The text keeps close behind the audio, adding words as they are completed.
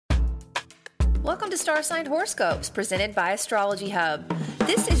Welcome to Star Sign Horoscopes, presented by Astrology Hub.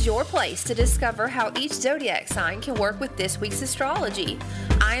 This is your place to discover how each zodiac sign can work with this week's astrology.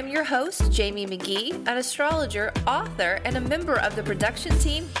 I am your host, Jamie Magee, an astrologer, author, and a member of the production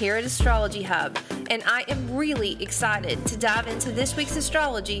team here at Astrology Hub, and I am really excited to dive into this week's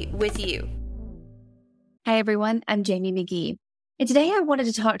astrology with you. Hi everyone, I'm Jamie Magee, and today I wanted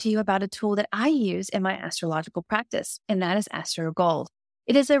to talk to you about a tool that I use in my astrological practice, and that is AstroGold.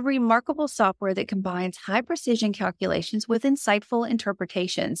 It is a remarkable software that combines high-precision calculations with insightful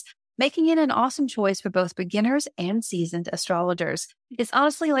interpretations, making it an awesome choice for both beginners and seasoned astrologers. It's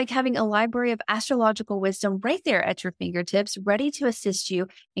honestly like having a library of astrological wisdom right there at your fingertips, ready to assist you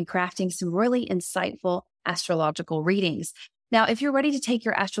in crafting some really insightful astrological readings. Now, if you're ready to take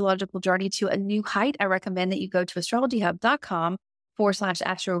your astrological journey to a new height, I recommend that you go to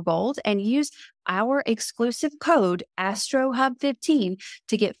astrologyhub.com/AstroGold and use our exclusive code AstroHub15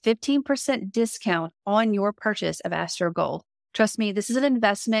 to get 15% discount on your purchase of AstroGold. Trust me, this is an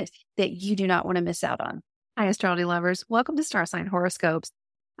investment that you do not want to miss out on. Hi, astrology lovers. Welcome to Star Sign Horoscopes.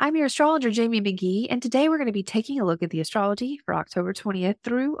 I'm your astrologer, Jamie Magee, and today we're going to be taking a look at the astrology for October 20th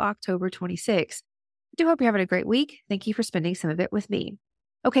through October 26th. I do hope you're having a great week. Thank you for spending some of it with me.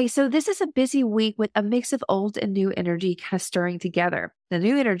 Okay, so this is a busy week with a mix of old and new energy kind of stirring together. The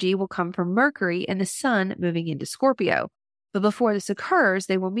new energy will come from Mercury and the Sun moving into Scorpio. But before this occurs,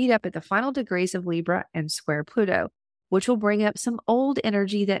 they will meet up at the final degrees of Libra and square Pluto, which will bring up some old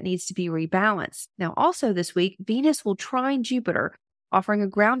energy that needs to be rebalanced. Now, also this week, Venus will trine Jupiter, offering a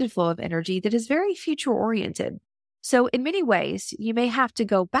grounded flow of energy that is very future-oriented. So in many ways, you may have to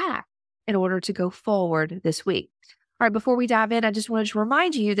go back in order to go forward this week. All right, before we dive in, I just wanted to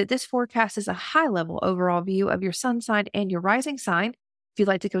remind you that this forecast is a high-level overall view of your sun sign and your rising sign. If you'd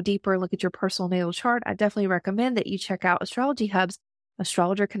like to go deeper and look at your personal natal chart, I definitely recommend that you check out Astrology Hub's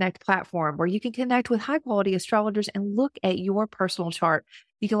Astrologer Connect platform, where you can connect with high-quality astrologers and look at your personal chart.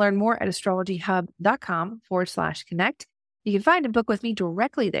 You can learn more at astrologyhub.com/connect. You can find and book with me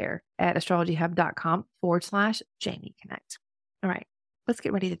directly there at astrologyhub.com/Jamie Connect. All right, let's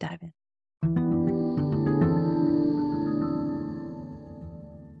get ready to dive in.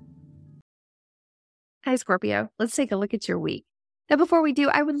 Hi, Scorpio. Let's take a look at your week. Now, before we do,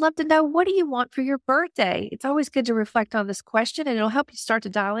 I would love to know, what do you want for your birthday? It's always good to reflect on this question, and it'll help you start to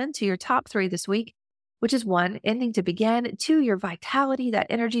dial into your top 3 this week, which is 1, ending to begin, 2, your vitality, that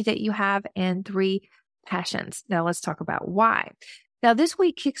energy that you have, and 3, passions. Now, let's talk about why. Now, this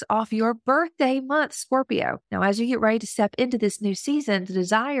week kicks off your birthday month, Scorpio. Now, as you get ready to step into this new season, the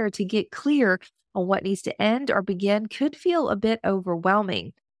desire to get clear on what needs to end or begin could feel a bit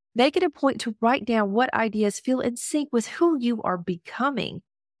overwhelming. Make it a point to write down what ideas feel in sync with who you are becoming.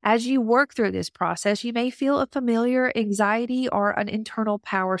 As you work through this process, you may feel a familiar anxiety or an internal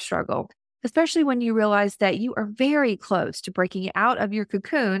power struggle, especially when you realize that you are very close to breaking out of your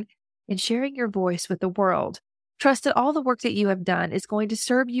cocoon and sharing your voice with the world. Trust that all the work that you have done is going to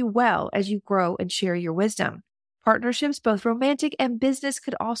serve you well as you grow and share your wisdom. Partnerships, both romantic and business,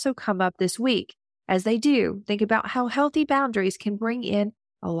 could also come up this week. As they do, think about how healthy boundaries can bring in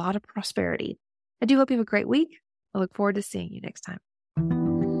a lot of prosperity. I do hope you have a great week. I look forward to seeing you next time.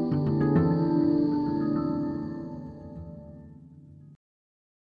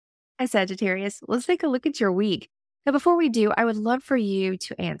 Hi, Sagittarius. Let's take a look at your week. Now, before we do, I would love for you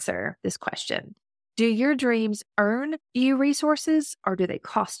to answer this question. Do your dreams earn you resources, or do they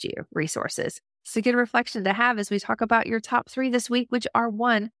cost you resources? It's a good reflection to have as we talk about your top 3 this week, which are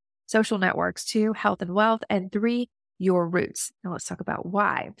 1, social networks, 2, health and wealth, and 3, your roots. Now let's talk about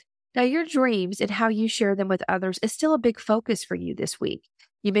why. Now, your dreams and how you share them with others is still a big focus for you this week.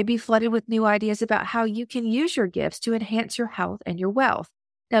 You may be flooded with new ideas about how you can use your gifts to enhance your health and your wealth.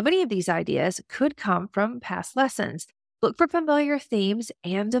 Now, many of these ideas could come from past lessons. Look for familiar themes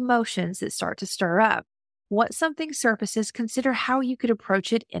and emotions that start to stir up. Once something surfaces, consider how you could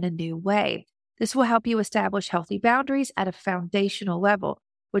approach it in a new way. This will help you establish healthy boundaries at a foundational level,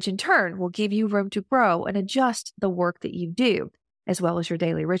 which in turn will give you room to grow and adjust the work that you do, as well as your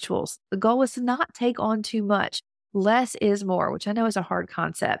daily rituals. The goal is to not take on too much. Less is more, which I know is a hard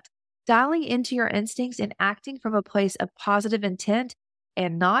concept. Dialing into your instincts and acting from a place of positive intent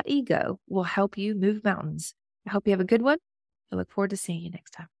and not ego will help you move mountains. I hope you have a good one. I look forward to seeing you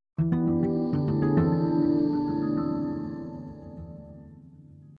next time.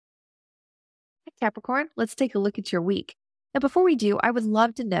 Hi, Capricorn. Let's take a look at your week. Now, before we do, I would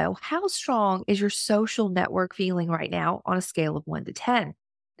love to know, how strong is your social network feeling right now on a scale of 1 to 10?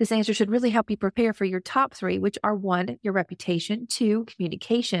 This answer should really help you prepare for your top 3, which are 1, your reputation, 2,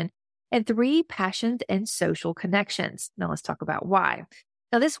 communication, and 3, passions and social connections. Now let's talk about why.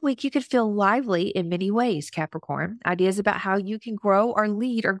 Now, this week, you could feel lively in many ways, Capricorn. Ideas about how you can grow or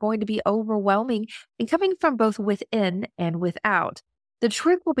lead are going to be overwhelming and coming from both within and without. The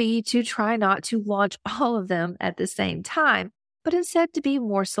trick will be to try not to launch all of them at the same time, but instead to be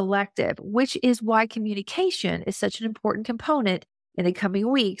more selective, which is why communication is such an important component in the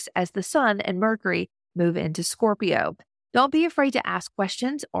coming weeks as the Sun and Mercury move into Scorpio. Don't be afraid to ask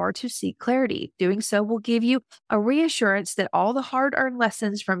questions or to seek clarity. Doing so will give you a reassurance that all the hard-earned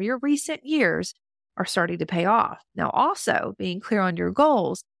lessons from your recent years are starting to pay off. Now, also being clear on your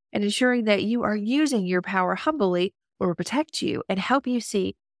goals and ensuring that you are using your power humbly will protect you and help you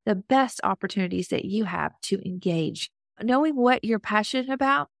see the best opportunities that you have to engage. Knowing what you're passionate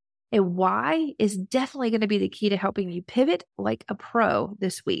about and why is definitely going to be the key to helping you pivot like a pro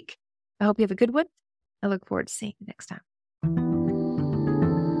this week. I hope you have a good one. I look forward to seeing you next time.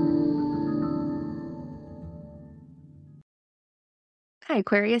 Hi,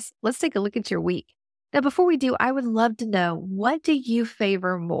 Aquarius. Let's take a look at your week. Now, before we do, I would love to know, what do you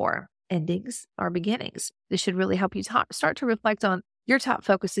favor more, endings or beginnings? This should really help you start to reflect on your top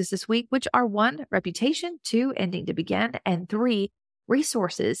focuses this week, which are 1, reputation, 2, ending to begin, and 3,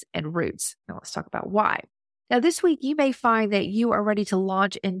 resources and roots. Now, let's talk about why. Now, this week, you may find that you are ready to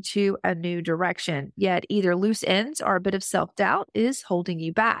launch into a new direction, yet either loose ends or a bit of self-doubt is holding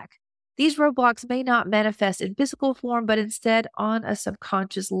you back. These roadblocks may not manifest in physical form, but instead on a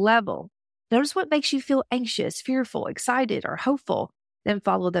subconscious level. Notice what makes you feel anxious, fearful, excited, or hopeful, then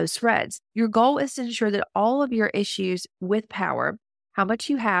follow those threads. Your goal is to ensure that all of your issues with power, how much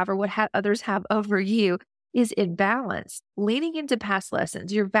you have or what others have over you, is in balance. Leaning into past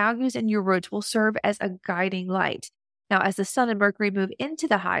lessons, your values and your roots will serve as a guiding light. Now, as the Sun and Mercury move into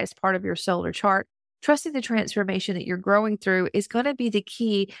the highest part of your solar chart, trusting the transformation that you're growing through is going to be the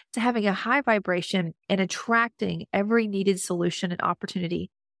key to having a high vibration and attracting every needed solution and opportunity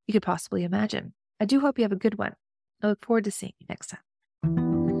you could possibly imagine. I do hope you have a good one. I look forward to seeing you next time.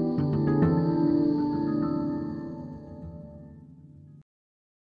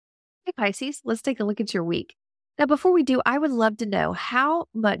 Hey, Pisces, let's take a look at your week. Now, before we do, I would love to know, how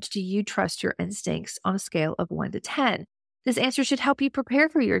much do you trust your instincts on a scale of 1 to 10? This answer should help you prepare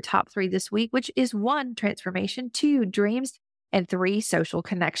for your top 3 this week, which is 1, transformation, 2, dreams, and 3, social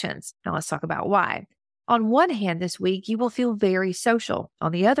connections. Now, let's talk about why. On one hand, this week, you will feel very social.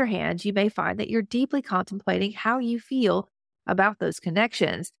 On the other hand, you may find that you're deeply contemplating how you feel about those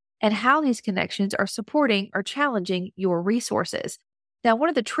connections and how these connections are supporting or challenging your resources. Now, one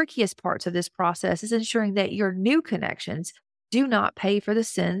of the trickiest parts of this process is ensuring that your new connections do not pay for the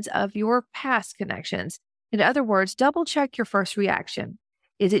sins of your past connections. In other words, double check your first reaction.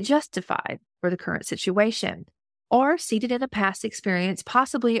 Is it justified for the current situation or seated in a past experience,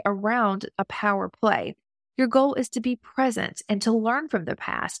 possibly around a power play? Your goal is to be present and to learn from the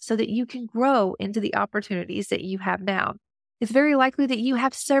past so that you can grow into the opportunities that you have now. It's very likely that you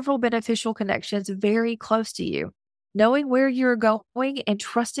have several beneficial connections very close to you. Knowing where you're going and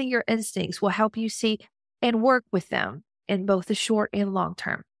trusting your instincts will help you see and work with them in both the short and long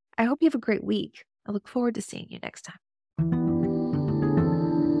term. I hope you have a great week. I look forward to seeing you next time.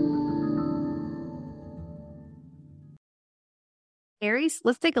 Aries,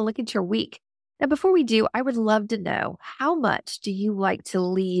 let's take a look at your week. Now, before we do, I would love to know, how much do you like to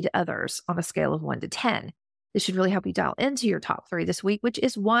lead others on a scale of 1 to 10? This should really help you dial into your top 3 this week, which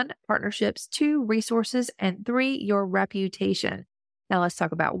is 1, partnerships, 2, resources, and 3, your reputation. Now, let's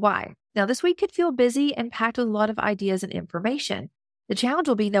talk about why. Now, this week could feel busy and packed with a lot of ideas and information. The challenge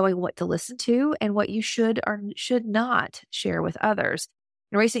will be knowing what to listen to and what you should or should not share with others.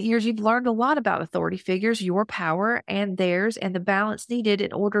 In recent years, you've learned a lot about authority figures, your power and theirs, and the balance needed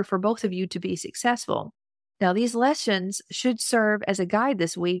in order for both of you to be successful. Now, these lessons should serve as a guide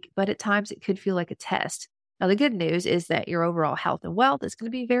this week, but at times it could feel like a test. Now, the good news is that your overall health and wealth is going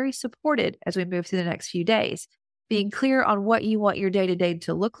to be very supported as we move through the next few days. Being clear on what you want your day-to-day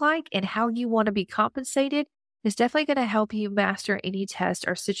to look like and how you want to be compensated is definitely going to help you master any test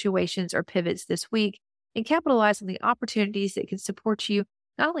or situations or pivots this week and capitalize on the opportunities that can support you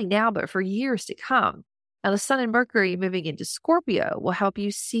not only now, but for years to come. Now, the Sun and Mercury moving into Scorpio will help you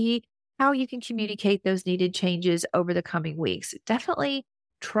see how you can communicate those needed changes over the coming weeks. Definitely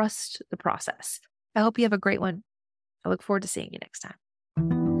trust the process. I hope you have a great one. I look forward to seeing you next time.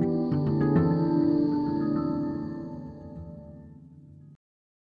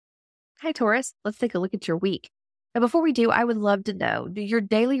 Hi, Taurus. Let's take a look at your week. Now, before we do, I would love to know, do your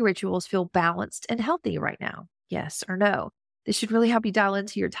daily rituals feel balanced and healthy right now? Yes or no? This should really help you dial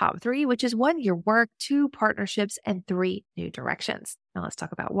into your top 3, which is 1, your work, 2, partnerships, and 3, new directions. Now, let's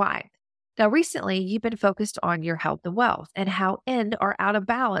talk about why. Now, recently, you've been focused on your health and wealth and how in or out of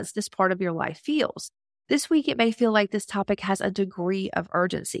balance this part of your life feels. This week, it may feel like this topic has a degree of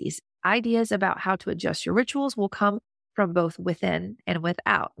urgencies. Ideas about how to adjust your rituals will come from both within and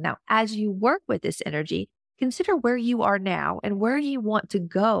without. Now, as you work with this energy, consider where you are now and where you want to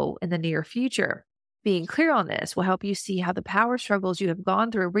go in the near future. Being clear on this will help you see how the power struggles you have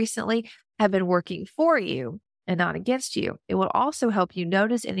gone through recently have been working for you and not against you. It will also help you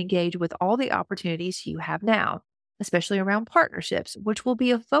notice and engage with all the opportunities you have now, especially around partnerships, which will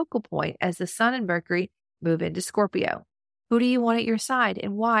be a focal point as the Sun and Mercury move into Scorpio. Who do you want at your side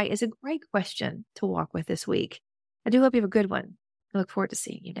and why is a great question to walk with this week. I do hope you have a good one. I look forward to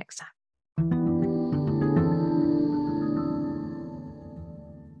seeing you next time.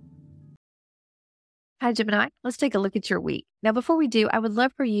 Hi, Gemini. Let's take a look at your week. Now, before we do, I would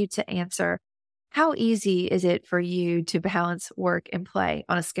love for you to answer, how easy is it for you to balance work and play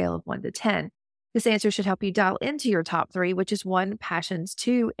on a scale of 1 to 10? This answer should help you dial into your top 3, which is 1, passions,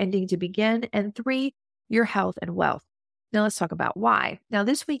 2, ending to begin, and 3, your health and wealth. Now, let's talk about why. Now,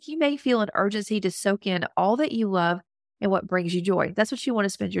 this week, you may feel an urgency to soak in all that you love and what brings you joy. That's what you want to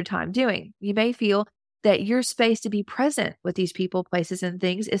spend your time doing. You may feel that your space to be present with these people, places, and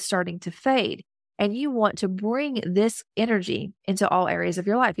things is starting to fade. And you want to bring this energy into all areas of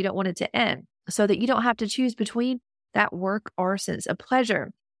your life. You don't want it to end so that you don't have to choose between that work or sense of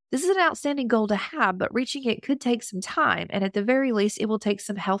pleasure. This is an outstanding goal to have, but reaching it could take some time. And at the very least, it will take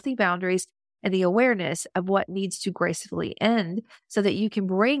some healthy boundaries and the awareness of what needs to gracefully end so that you can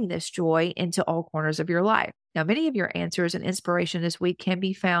bring this joy into all corners of your life. Now, many of your answers and inspiration this week can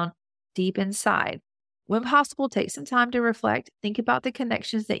be found deep inside. When possible, take some time to reflect. Think about the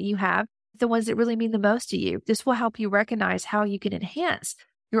connections that you have, the ones that really mean the most to you. This will help you recognize how you can enhance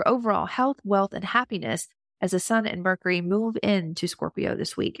your overall health, wealth, and happiness as the Sun and Mercury move into Scorpio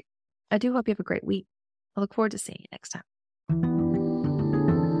this week. I do hope you have a great week. I look forward to seeing you next time.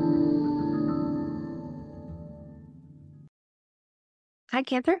 Hi,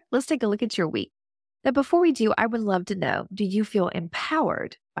 Cancer. Let's take a look at your week. Now, before we do, I would love to know, do you feel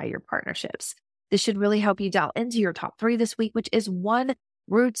empowered by your partnerships? This should really help you dial into your top 3 this week, which is 1,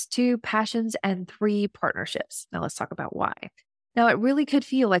 roots, 2, passions, and 3, partnerships. Now, let's talk about why. Now, it really could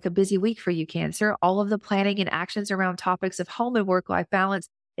feel like a busy week for you, Cancer. All of the planning and actions around topics of home and work-life balance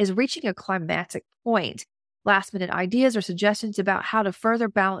is reaching a climactic point. Last-minute ideas or suggestions about how to further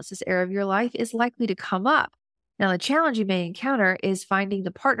balance this area of your life is likely to come up. Now, the challenge you may encounter is finding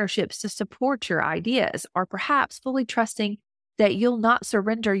the partnerships to support your ideas, or perhaps fully trusting that you'll not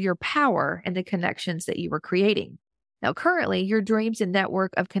surrender your power in the connections that you are creating. Now, currently, your dreams and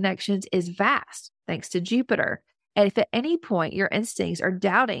network of connections is vast, thanks to Jupiter. And if at any point your instincts are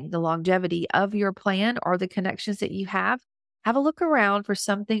doubting the longevity of your plan or the connections that you have a look around for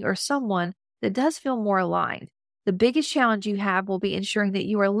something or someone that does feel more aligned. The biggest challenge you have will be ensuring that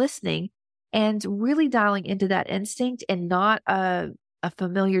you are listening and really dialing into that instinct and not a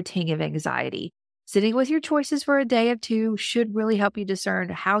familiar ting of anxiety. Sitting with your choices for a day or 2 should really help you discern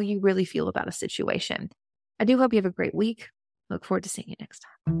how you really feel about a situation. I do hope you have a great week. Look forward to seeing you next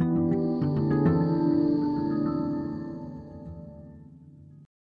time.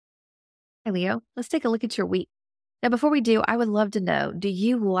 Hi, Leo. Let's take a look at your week. Now, before we do, I would love to know, do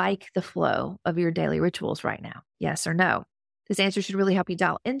you like the flow of your daily rituals right now? Yes or no? This answer should really help you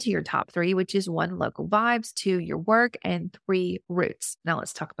dial into your top 3, which is 1, local vibes, 2, your work, and 3, roots. Now,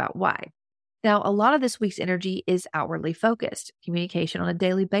 let's talk about why. Now, a lot of this week's energy is outwardly focused. Communication on a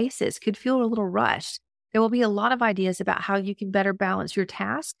daily basis could feel a little rushed. There will be a lot of ideas about how you can better balance your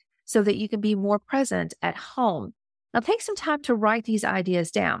task so that you can be more present at home. Now, take some time to write these ideas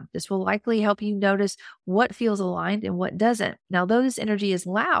down. This will likely help you notice what feels aligned and what doesn't. Now, though this energy is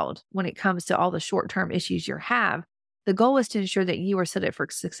loud when it comes to all the short-term issues you have, the goal is to ensure that you are set up for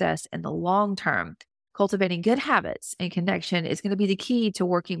success in the long term. Cultivating good habits and connection is going to be the key to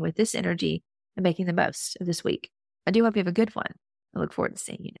working with this energy and making the most of this week. I do hope you have a good one. I look forward to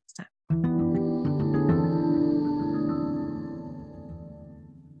seeing you next time.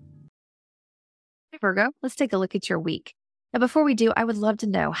 Hey, Virgo, let's take a look at your week. Now, before we do, I would love to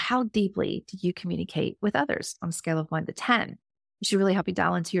know, how deeply do you communicate with others on a scale of 1 to 10? It should really help you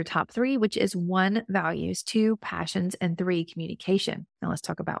dial into your top 3, which is 1, values, 2, passions, and 3, communication. Now, let's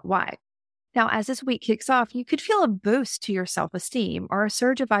talk about why. Now, as this week kicks off, you could feel a boost to your self-esteem or a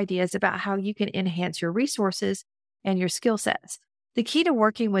surge of ideas about how you can enhance your resources and your skill sets. The key to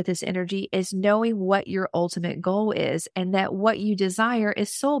working with this energy is knowing what your ultimate goal is and that what you desire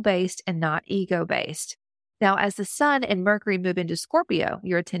is soul-based and not ego-based. Now, as the Sun and Mercury move into Scorpio,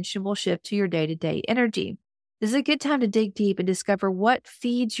 your attention will shift to your day-to-day energy. This is a good time to dig deep and discover what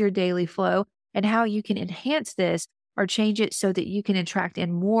feeds your daily flow and how you can enhance this or change it so that you can attract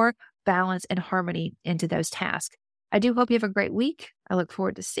in more balance and harmony into those tasks. I do hope you have a great week. I look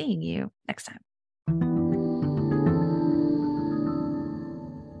forward to seeing you next time.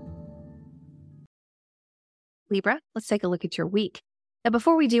 Libra, let's take a look at your week. Now,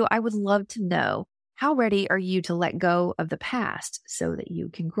 before we do, I would love to know, how ready are you to let go of the past so that you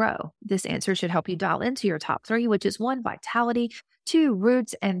can grow? This answer should help you dial into your top 3, which is 1, vitality, 2,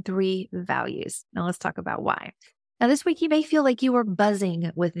 roots, and 3, values. Now let's talk about why. Now this week, you may feel like you are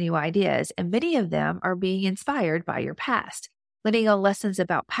buzzing with new ideas, and many of them are being inspired by your past. Letting go lessons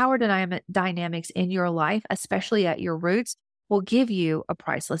about power dynamics in your life, especially at your roots, will give you a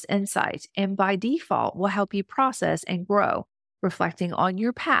priceless insight, and by default will help you process and grow. Reflecting on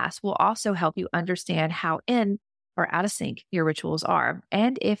your past will also help you understand how in or out of sync your rituals are,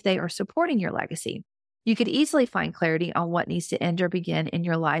 and if they are supporting your legacy. You could easily find clarity on what needs to end or begin in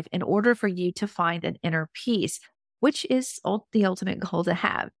your life in order for you to find an inner peace, which is the ultimate goal to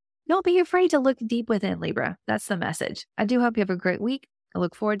have. Don't be afraid to look deep within, Libra. That's the message. I do hope you have a great week. I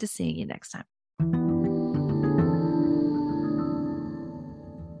look forward to seeing you next time.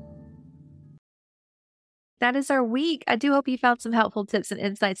 That is our week. I do hope you found some helpful tips and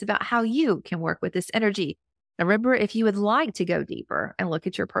insights about how you can work with this energy. Now, remember, if you would like to go deeper and look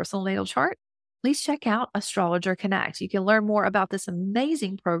at your personal natal chart, please check out Astrologer Connect. You can learn more about this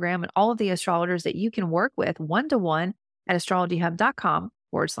amazing program and all of the astrologers that you can work with one-to-one at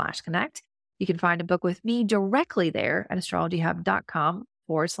astrologyhub.com/connect. You can find a book with me directly there at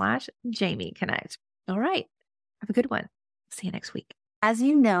astrologyhub.com/Jamie Connect. All right. Have a good one. See you next week. As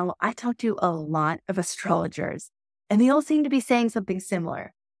you know, I talk to a lot of astrologers, and they all seem to be saying something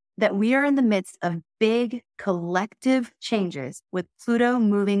similar, that we are in the midst of big collective changes with Pluto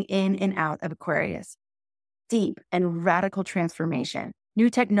moving in and out of Aquarius. Deep and radical transformation, new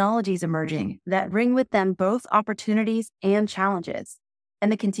technologies emerging that bring with them both opportunities and challenges,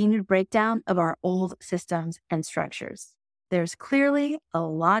 and the continued breakdown of our old systems and structures. There's clearly a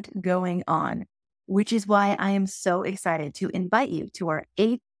lot going on, which is why I am so excited to invite you to our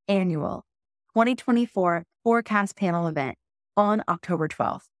 8th annual 2024 Forecast Panel event on October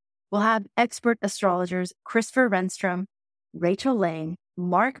 12th. We'll have expert astrologers Christopher Renstrom, Rachel Lang,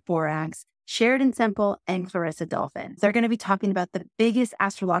 Mark Borax, Sheridan Semple, and Clarissa Dolphin. They're going to be talking about the biggest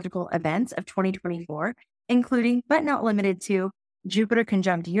astrological events of 2024, including, but not limited to, Jupiter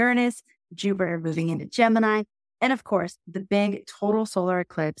conjunct Uranus, Jupiter moving into Gemini, and of course, the big total solar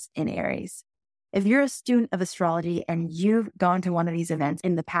eclipse in Aries. If you're a student of astrology and you've gone to one of these events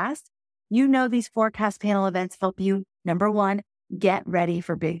in the past, you know these forecast panel events help you, number 1, get ready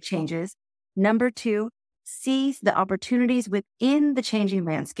for big changes. Number 2, seize the opportunities within the changing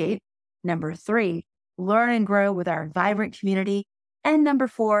landscape. Number 3, learn and grow with our vibrant community. And number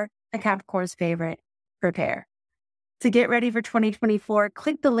 4, a Capricorn's favorite, prepare. To get ready for 2024,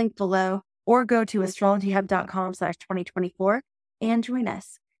 click the link below or go to astrologyhub.com/2024 and join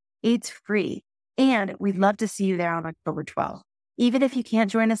us. It's free. And we'd love to see you there on October 12th. Even if you can't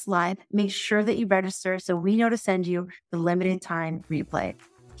join us live, make sure that you register so we know to send you the limited time replay.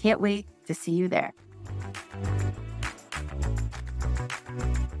 Can't wait to see you there.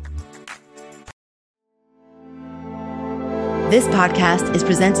 This podcast is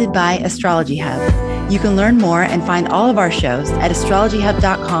presented by Astrology Hub. You can learn more and find all of our shows at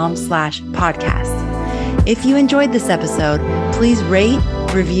astrologyhub.com/podcast. If you enjoyed this episode, please rate,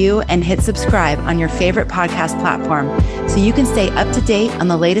 review, and hit subscribe on your favorite podcast platform so you can stay up to date on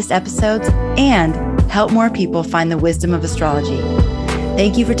the latest episodes and help more people find the wisdom of astrology.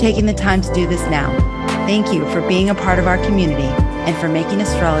 Thank you for taking the time to do this now. Thank you for being a part of our community and for making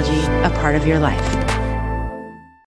astrology a part of your life.